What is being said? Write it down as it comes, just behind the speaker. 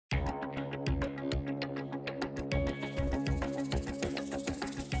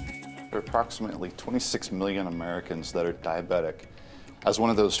There are approximately 26 million Americans that are diabetic. As one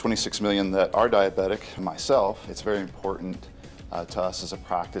of those 26 million that are diabetic, myself, it's very important to us as a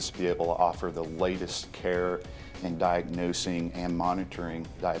practice to be able to offer the latest care in diagnosing and monitoring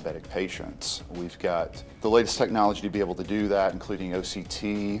diabetic patients. We've got the latest technology to be able to do that, including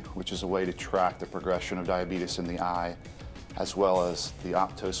OCT, which is a way to track the progression of diabetes in the eye, as well as the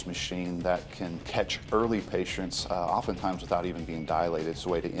Optos machine that can catch early patients, oftentimes without even being dilated. It's a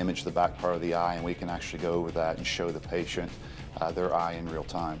way to image the back part of the eye, and we can actually go over that and show the patient their eye in real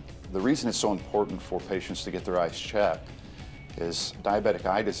time. The reason it's so important for patients to get their eyes checked is diabetic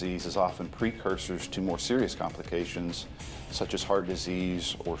eye disease is often precursors to more serious complications such as heart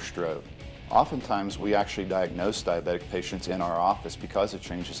disease or stroke. Oftentimes we actually diagnose diabetic patients in our office because of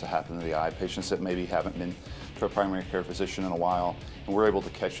changes that happen to the eye, patients that maybe haven't been to a primary care physician in a while, and we're able to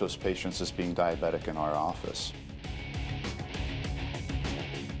catch those patients as being diabetic in our office.